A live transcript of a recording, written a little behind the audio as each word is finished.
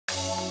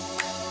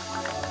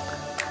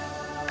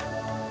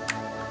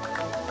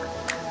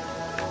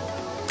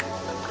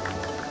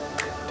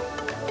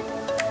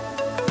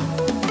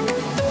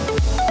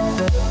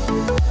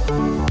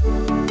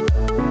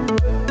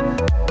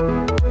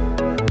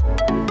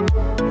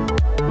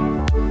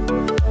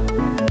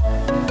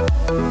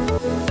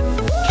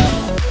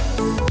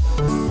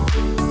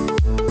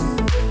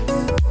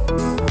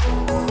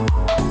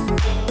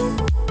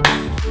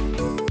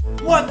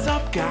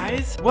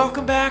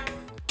Welcome back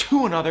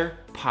to another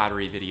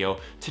pottery video.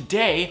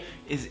 Today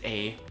is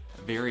a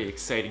very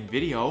exciting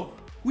video.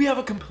 We have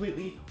a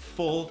completely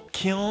full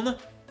kiln.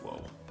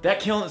 Whoa. That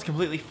kiln is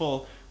completely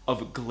full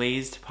of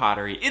glazed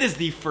pottery. It is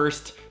the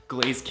first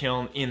glazed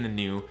kiln in the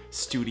new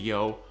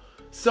studio.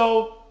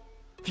 So,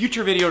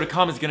 future video to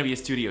come is gonna be a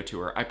studio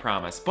tour, I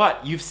promise.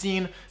 But you've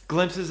seen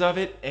glimpses of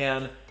it,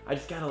 and I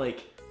just gotta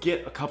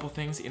get a couple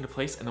things into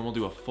place, and then we'll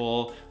do a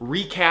full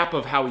recap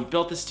of how we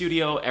built the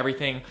studio,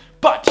 everything.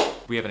 But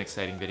we have an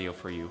exciting video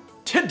for you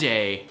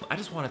today. I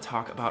just wanna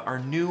talk about our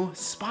new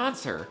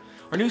sponsor.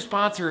 Our new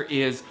sponsor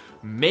is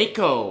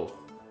Mako.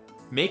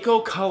 Mako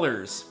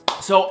Colors.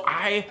 So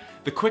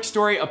the quick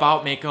story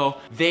about Mako,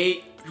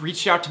 they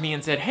reached out to me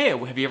and said, hey,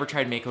 have you ever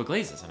tried Mako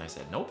glazes? And I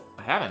said, nope,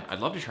 I haven't. I'd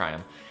love to try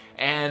them.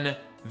 And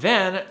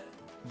then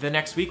the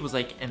next week was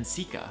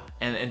NCECA.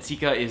 And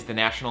NCECA is the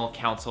National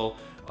Council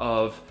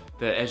of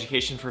the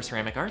Education for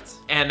Ceramic Arts.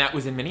 And that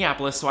was in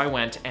Minneapolis, so I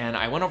went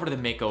over to the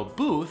Mako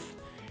booth,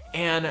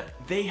 and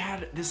they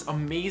had this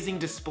amazing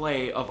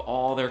display of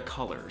all their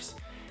colors.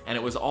 And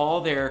it was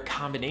all their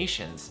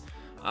combinations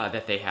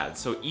that they had.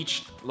 So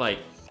each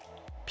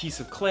piece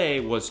of clay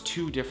was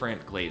 2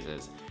 different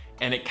glazes.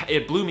 And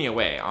it blew me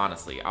away,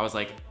 honestly. I was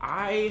like,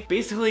 I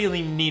basically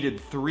only needed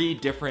 3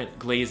 different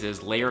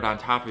glazes layered on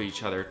top of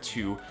each other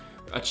to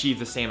achieve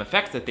the same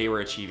effects that they were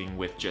achieving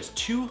with just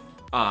 2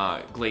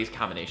 glaze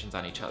combinations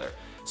on each other.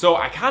 So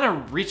I kind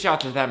of reached out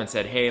to them and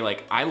said, hey,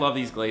 I love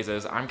these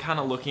glazes. I'm kind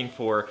of looking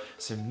for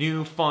some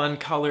new fun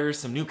colors,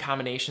 some new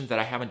combinations that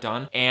I haven't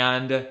done.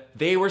 And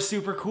they were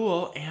super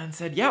cool and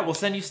said, yeah, we'll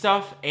send you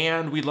stuff,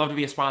 and we'd love to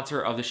be a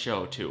sponsor of the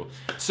show too.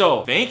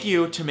 So thank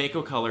you to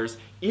Mako Colors.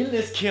 In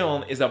this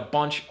kiln is a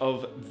bunch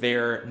of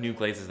their new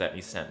glazes that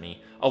they sent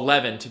me,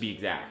 11 to be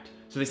exact.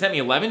 So they sent me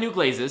 11 new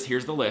glazes.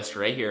 Here's the list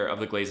right here of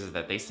the glazes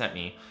that they sent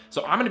me.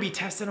 So I'm gonna be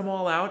testing them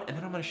all out, and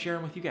then I'm gonna share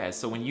them with you guys.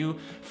 So when you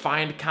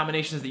find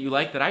combinations that you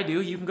like that I do,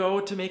 you can go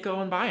to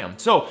Mako and buy them.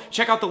 So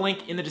check out the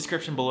link in the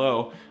description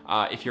below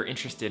if you're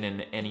interested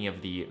in any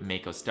of the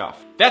Mako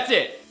stuff. That's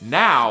it.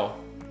 Now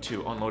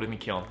to unloading the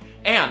kiln.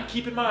 And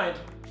keep in mind,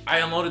 I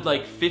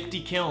unloaded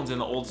 50 kilns in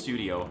the old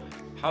studio.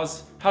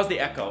 How's the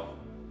echo?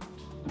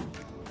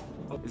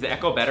 Is the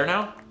echo better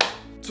now?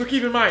 So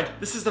keep in mind,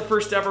 this is the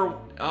first ever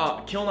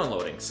kiln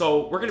unloading.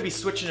 So we're gonna be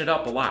switching it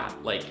up a lot.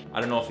 I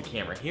don't know if the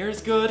camera here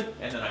is good,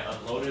 and then I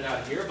unload it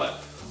out here,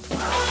 but.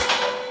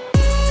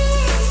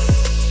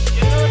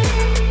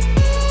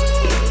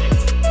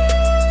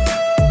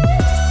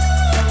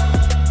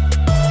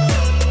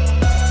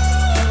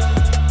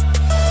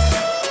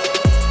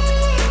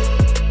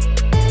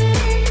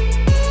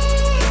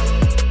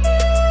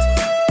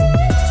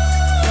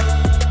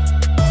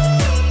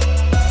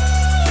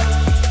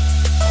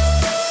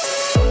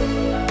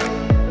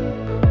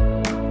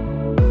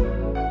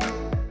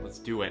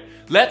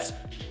 Let's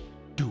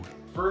do it.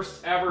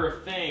 First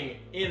ever thing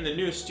in the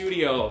new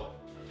studio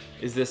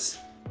is this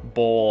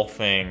bowl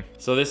thing.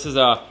 So this is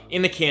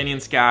in the canyon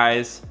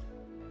skies,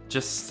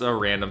 just a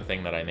random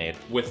thing that I made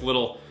with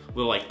little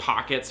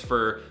pockets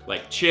for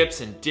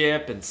chips and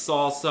dip and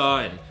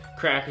salsa and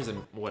crackers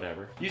and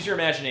whatever. Use your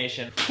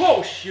imagination.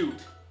 Whoa, shoot.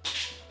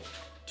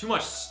 Too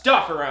much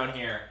stuff around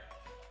here.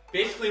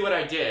 Basically what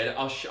I did,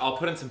 I'll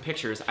put in some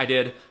pictures.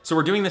 So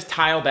we're doing this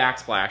tile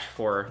backsplash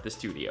for the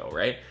studio,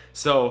 right?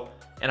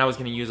 And I was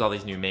gonna use all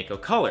these new Mako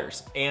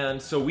colors.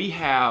 And so we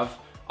have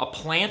a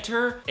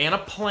planter and a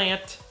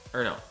plant,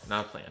 or no,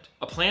 not a plant.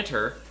 A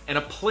planter and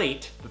a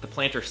plate that the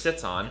planter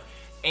sits on,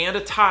 and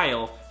a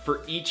tile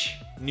for each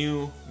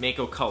new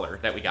Mako color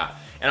that we got.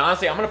 And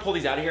honestly, I'm gonna pull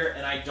these out of here,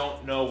 and I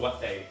don't know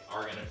what they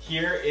are gonna.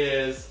 Here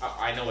is,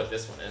 I know what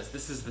this one is.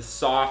 This is the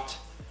soft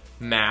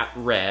matte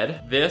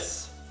red.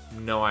 This,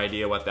 no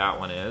idea what that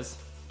one is.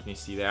 Can you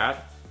see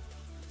that?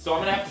 So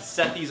I'm gonna have to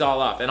set these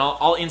all up, and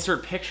I'll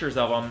insert pictures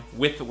of them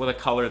with a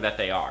color that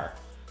they are,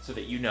 so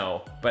that you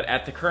know. But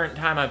at the current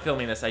time I'm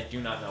filming this, I do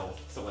not know what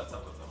some of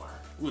them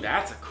are. Ooh,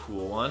 that's a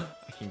cool one.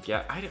 I can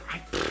get, I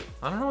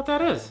don't know what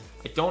that is.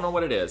 I don't know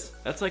what it is.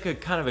 That's a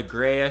kind of a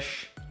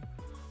grayish,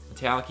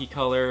 metallic-y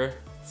color.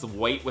 It's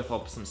white with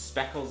some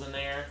speckles in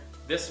there.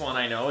 This one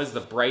I know is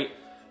the bright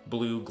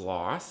blue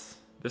gloss.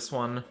 This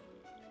one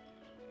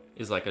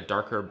is a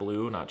darker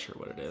blue, not sure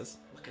what it is.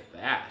 Look at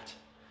that.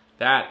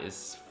 That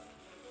is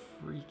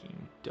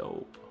freaking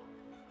dope.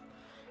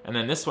 And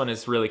then this one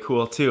is really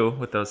cool too,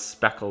 with those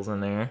speckles in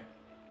there.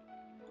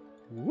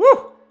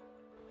 Woo!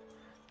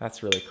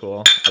 That's really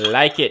cool. I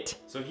like it.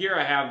 So here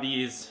I have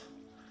these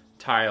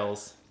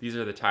tiles. These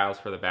are the tiles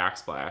for the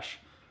backsplash.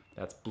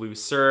 That's blue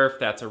surf,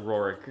 that's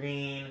aurora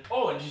green.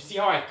 Oh, and did you see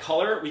how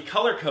we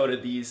color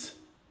coded these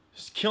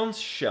kiln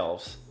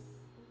shelves,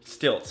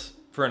 stilts,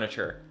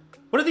 furniture.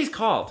 What are these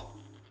called?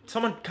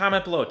 Someone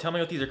comment below, tell me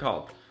what these are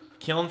called.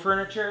 Kiln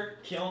furniture,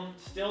 kiln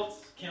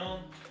stilts, kiln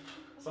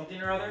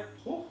something or other.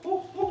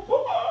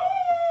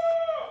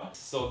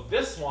 So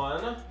this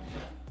one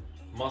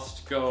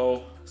must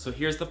go, so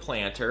here's the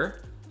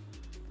planter,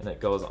 and it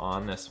goes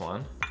on this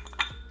one.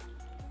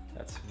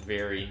 That's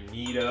very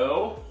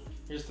neato.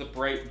 Here's the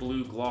bright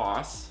blue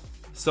gloss.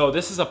 So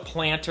this is a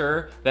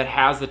planter that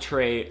has the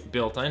tray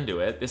built into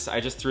it. I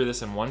just threw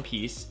this in one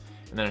piece,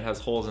 and then it has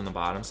holes in the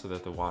bottom so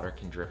that the water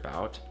can drip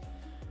out.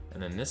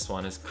 And then this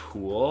one is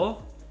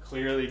cool.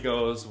 Clearly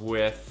goes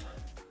with,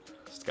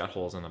 it's got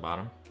holes in the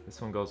bottom.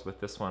 This one goes with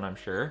this one, I'm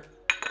sure.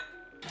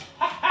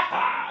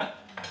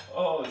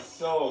 Oh,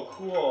 so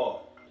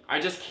cool. I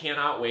just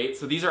cannot wait.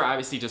 So these are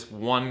obviously just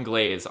one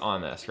glaze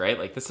on this, right?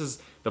 Like this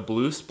is the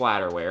blue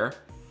Splatterware.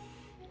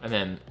 And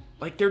then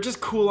like they're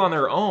just cool on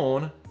their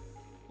own,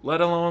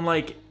 let alone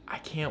like, I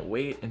can't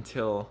wait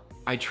until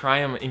I try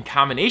them in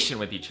combination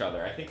with each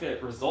other. I think the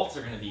results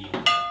are gonna be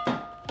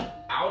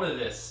out of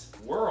this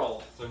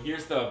world. So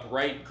here's the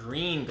bright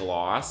green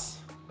gloss.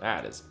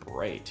 That is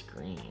bright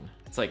green.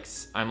 It's like,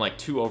 I'm like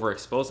too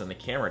overexposed in the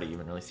camera to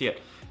even really see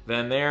it.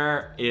 Then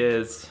there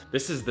is,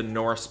 this is the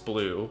Norse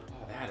blue.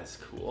 Oh, that is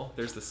cool.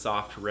 There's the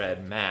soft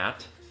red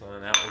matte. So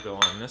then that will go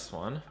on this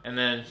one. And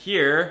then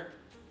here,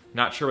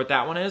 not sure what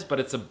that one is, but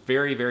it's a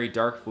very, very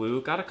dark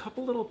blue. Got a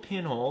couple little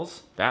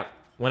pinholes. That,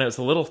 when it was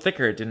a little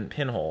thicker, it didn't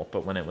pinhole,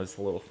 but when it was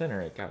a little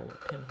thinner, it got a little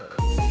pinhole.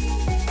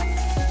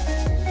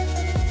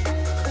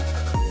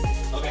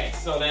 Okay,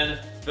 so then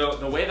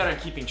the way that I'm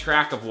keeping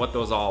track of what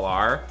those all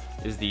are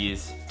is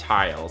these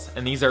tiles,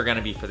 and these are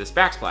gonna be for this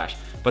backsplash.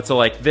 But so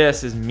like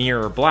this is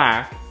mirror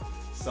black,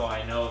 so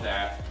I know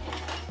that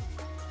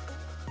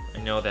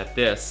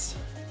this,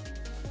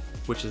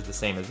 which is the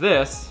same as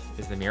this,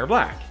 is the mirror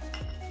black.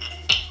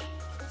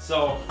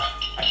 So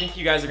I think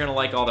you guys are gonna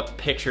like all the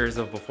pictures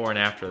of before and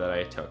after that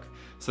I took.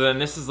 So then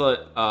this is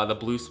the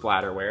blue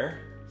Splatterware.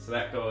 So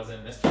that goes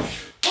in this.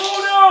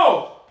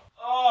 Oh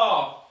no!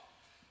 Oh,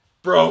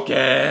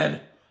 broken.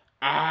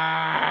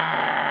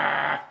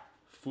 Ah!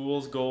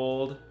 Fool's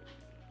Gold.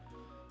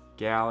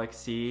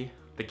 Galaxy.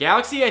 The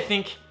Galaxy, I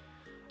think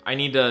I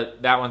need to,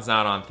 that one's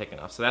not on thick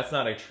enough, so that's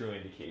not a true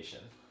indication.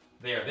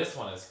 There, this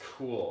one is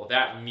cool.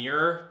 That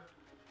mirror,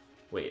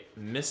 wait,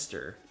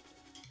 Mr.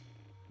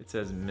 It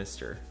says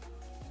Mr.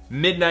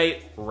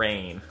 Midnight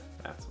Rain,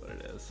 that's what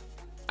it is.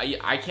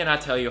 I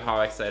cannot tell you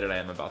how excited I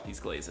am about these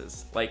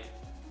glazes. Like,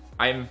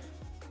 I'm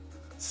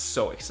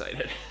so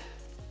excited.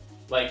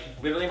 Like,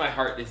 literally my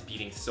heart is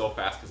beating so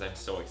fast because I'm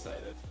so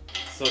excited.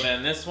 So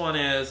then this one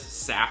is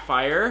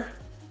Sapphire.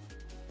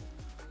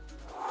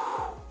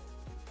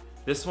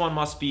 This one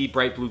must be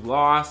bright blue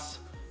gloss,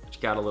 which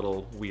got a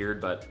little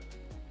weird, but.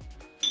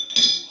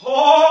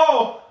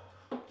 Oh!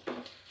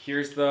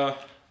 Here's the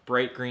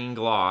bright green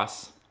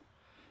gloss.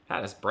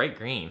 That is bright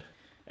green.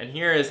 And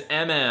here is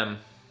MM,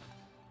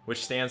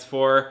 which stands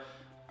for,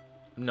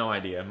 no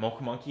idea,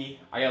 Mocha Monkey.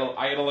 I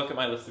gotta look at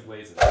my list of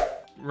glazes.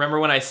 Remember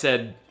when I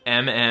said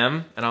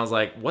MM, and I was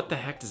like, what the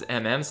heck does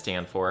MM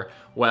stand for?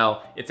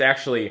 Well, it's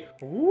actually,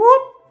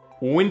 whoop,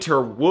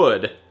 Winter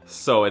Wood,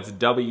 so it's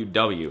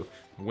WW,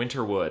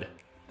 Winter Wood.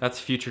 That's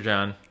Future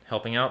John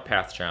helping out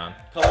Path John.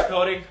 Color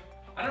coding,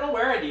 I don't know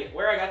where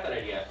I got that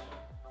idea.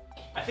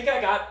 I think I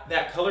got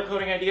that color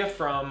coding idea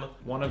from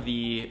one of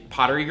the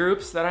pottery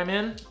groups that I'm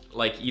in,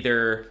 like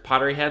either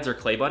Pottery Heads or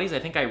Clay Buddies. I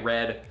think I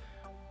read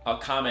a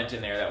comment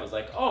in there that was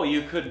like, oh,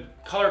 you could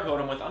color code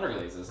them with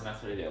underglazes, and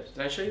that's what I did.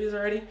 Did I show you these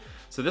already?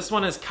 So this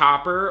one is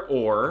copper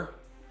ore,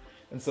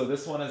 and so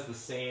this one is the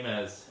same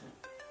as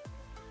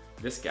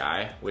this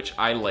guy, which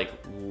I like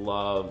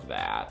love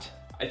that.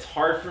 It's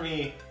hard for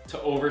me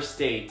to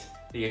overstate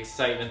the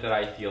excitement that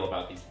I feel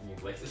about these new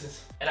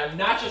glazes. And I'm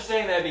not just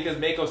saying that because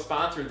Mako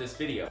sponsored this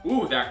video.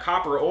 Ooh, that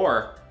copper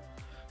ore.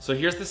 So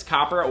here's this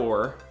copper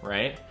ore,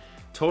 right?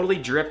 Totally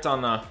dripped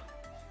on the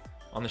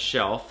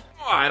shelf.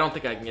 Oh, I don't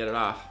think I can get it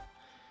off.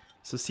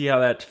 So see how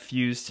that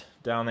fused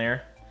down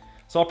there?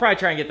 So I'll probably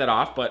try and get that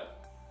off,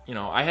 but you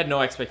know, I had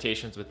no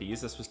expectations with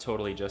these. This was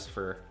totally just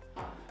for,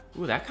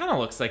 ooh, that kind of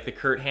looks like the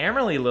Kurt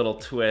Hammerly little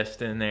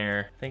twist in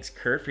there. Thanks,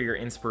 Kurt, for your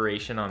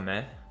inspiration on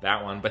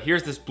that one. But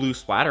here's this blue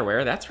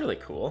Splatterware. That's really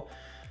cool.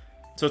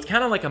 So it's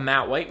kind of like a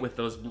matte white with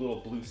those little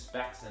blue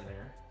specks in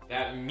there.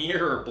 That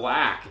mirror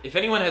black. If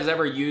anyone has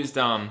ever used,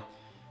 I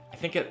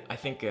think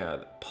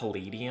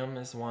Palladium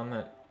is one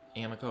that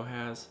Amico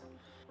has.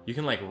 You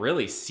can like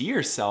really see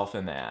yourself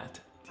in that.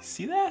 Do you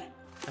see that?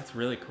 That's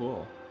really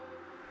cool.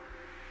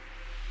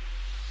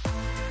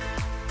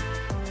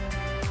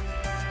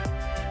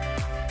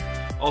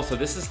 Also,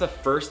 this is the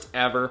first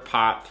ever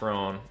pot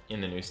thrown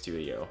in the new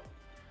studio,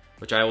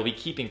 which I will be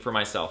keeping for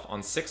myself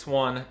on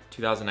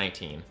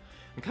 6/1/2019.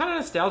 I'm kind of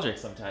nostalgic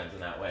sometimes in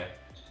that way.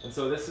 And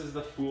so this is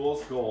the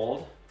Fool's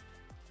Gold.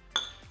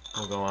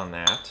 We'll go on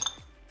that.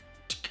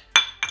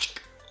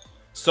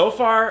 So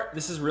far,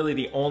 this is really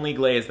the only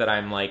glaze that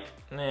I'm like,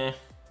 nah,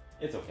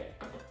 it's okay.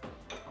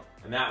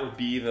 And that would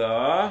be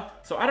the,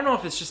 so I don't know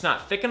if it's just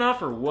not thick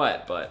enough or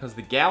what, but because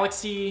the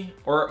Galaxy,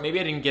 or maybe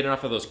I didn't get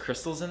enough of those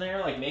crystals in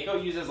there. Like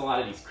Mako uses a lot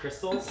of these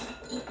crystals,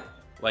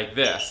 like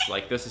this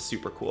is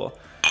super cool.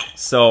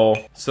 So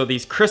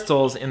these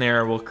crystals in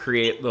there will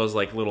create those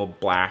like little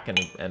black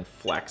and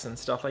flecks and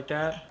stuff like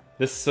that.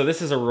 So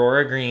this is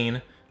Aurora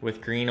Green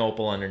with green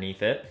opal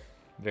underneath it.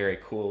 Very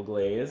cool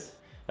glaze.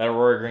 That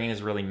Aurora Green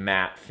is really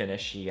matte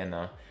finishy, and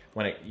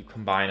when you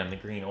combine them, the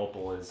green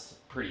opal is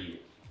pretty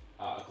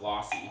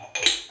glossy.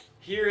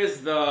 Here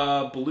is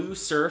the blue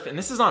surf, and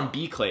this is on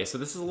B clay, so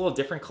this is a little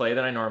different clay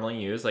than I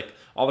normally use. Like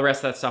all the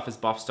rest of that stuff is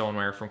buff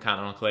stoneware from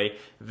Continental Clay.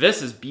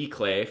 This is B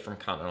clay from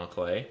Continental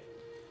Clay,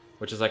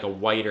 which is like a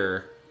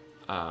whiter,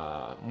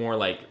 more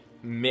like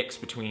mix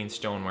between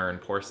stoneware and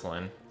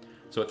porcelain.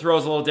 So it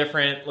throws a little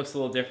different, looks a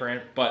little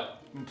different,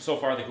 but so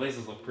far the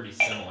glazes look pretty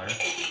similar.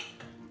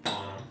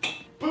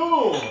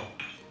 Boom!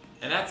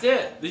 And that's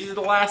it. These are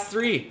the last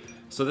three.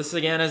 So this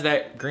again is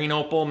that green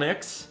opal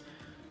mix,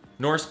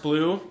 Norse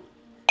blue.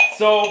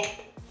 So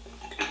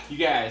you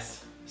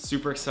guys,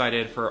 super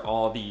excited for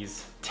all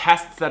these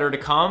tests that are to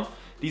come.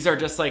 These are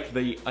just like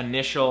the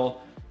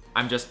initial,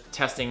 I'm just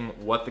testing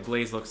what the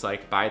glaze looks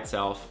like by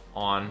itself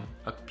on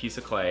a piece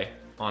of clay,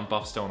 on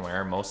buff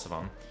stoneware, most of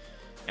them.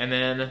 And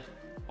then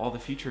all the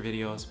future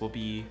videos will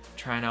be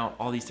trying out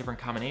all these different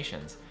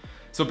combinations.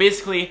 So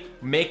basically,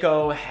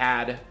 Mako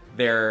had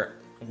their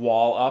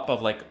wall up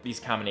of like these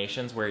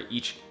combinations where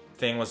each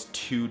thing was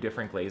 2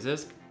 different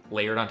glazes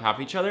layered on top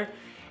of each other.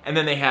 And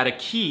then they had a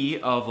key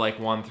of like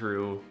 1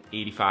 through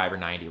 85 or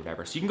 90 or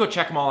whatever. So you can go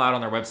check them all out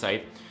on their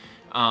website.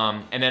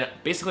 And then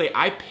basically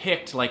I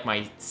picked like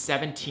my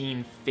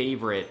 17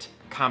 favorite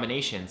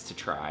combinations to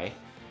try.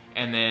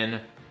 And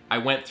then I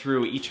went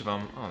through each of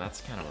them. Oh,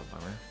 that's kind of a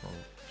bummer. We'll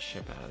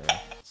ship out of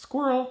there.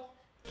 Squirrel.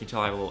 You can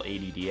tell I have a little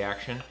ADD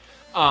action.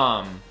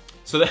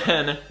 So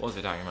then, what was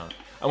I talking about?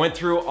 I went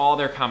through all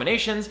their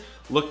combinations,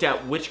 looked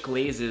at which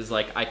glazes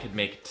like I could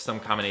make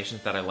some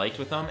combinations that I liked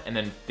with them, and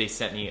then they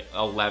sent me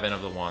 11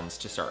 of the ones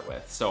to start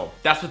with. So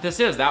that's what this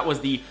is. That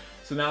was the,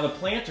 so now the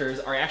planters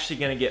are actually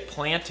gonna get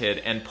planted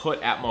and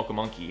put at Mocha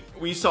Monkey.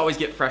 We used to always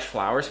get fresh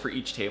flowers for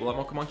each table at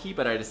Mocha Monkey,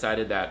 but I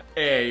decided that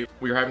A,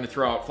 we were having to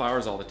throw out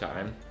flowers all the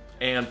time,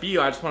 and B,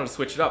 I just wanted to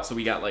switch it up. So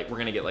we got like, we're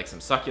gonna get like some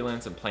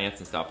succulents and plants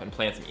and stuff and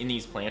plant them in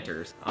these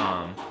planters.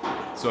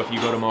 So if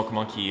you go to Mocha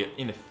Monkey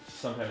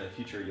sometime in the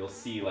future, you'll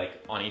see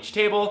like on each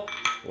table,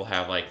 we'll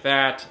have like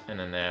that and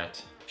then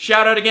that.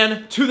 Shout out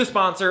again to the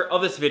sponsor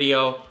of this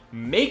video,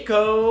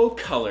 Mako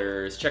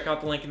Colors. Check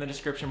out the link in the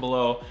description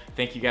below.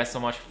 Thank you guys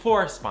so much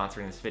for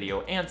sponsoring this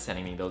video and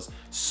sending me those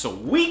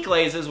sweet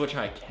glazes, which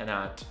I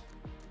cannot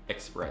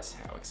express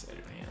how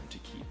excited I am to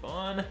keep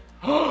on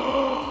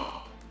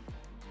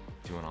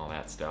doing all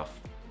that stuff.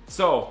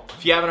 So,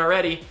 if you haven't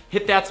already,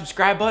 hit that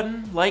subscribe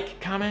button,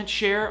 like, comment,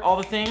 share, all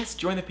the things.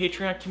 Join the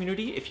Patreon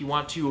community if you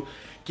want to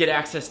get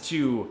access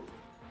to,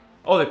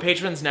 oh, the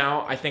patrons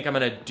now, I think I'm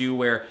gonna do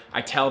where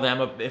I tell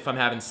them if I'm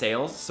having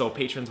sales. So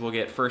patrons will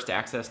get first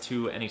access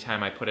to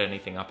anytime I put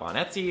anything up on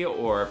Etsy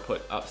or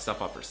put up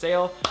stuff up for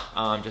sale,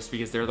 just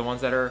because they're the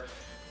ones that are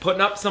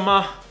putting up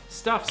some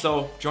stuff.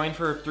 So join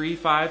for 3,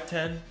 5,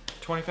 10,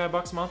 25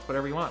 bucks a month,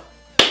 whatever you want.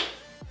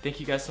 Thank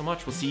you guys so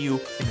much. We'll see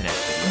you in the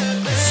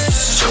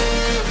next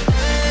video.